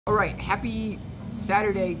Alright, happy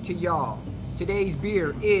Saturday to y'all. Today's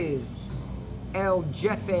beer is El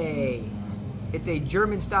Jefe. It's a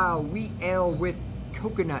German-style wheat ale with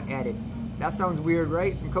coconut added. That sounds weird,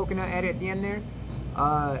 right? Some coconut added at the end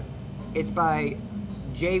there. It's by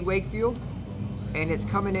J. Wakefield, and it's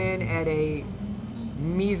coming in at a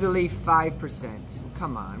measly 5%.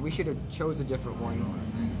 Come on, we should have chose a different one.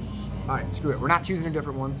 Alright, screw it. We're not choosing a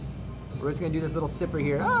different one. We're just going to do this little sipper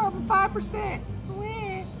here. Oh, 5%.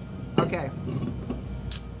 Okay.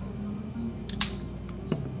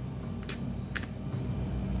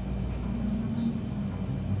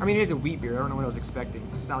 I mean, it is a wheat beer. I don't know what I was expecting.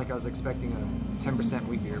 It's not like I was expecting a 10%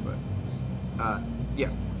 wheat beer, but yeah.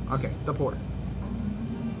 Okay, the pour.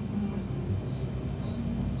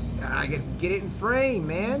 I get it in frame,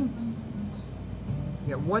 man.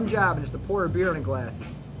 You got one job, and it's to pour a beer in a glass.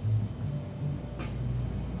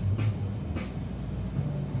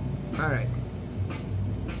 All right.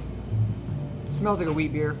 Smells like a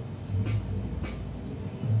wheat beer.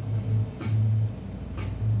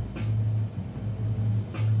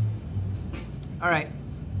 All right.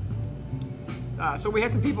 So we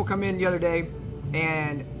had some people come in the other day,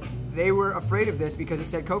 and they were afraid of this because it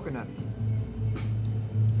said coconut.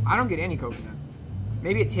 I don't get any coconut.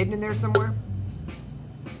 Maybe it's hidden in there somewhere.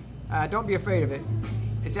 Don't be afraid of it.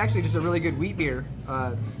 It's actually just a really good wheat beer.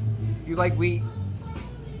 If you like wheat,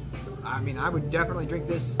 I mean, I would definitely drink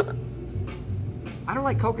this. I don't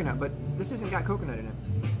like coconut, but this hasn't got coconut in it.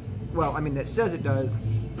 Well, I mean, it says it does.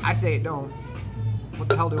 I say it don't. What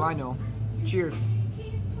the hell do I know? Cheers.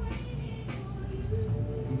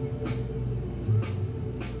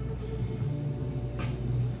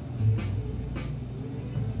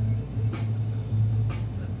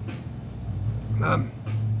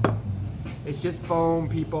 It's just foam,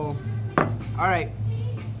 people. All right,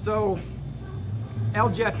 so El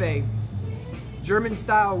Jefe,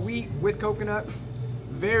 German-style wheat with coconut.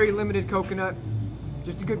 Very limited coconut.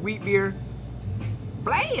 Just a good wheat beer.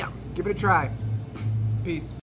 Blam! Give it a try. Peace.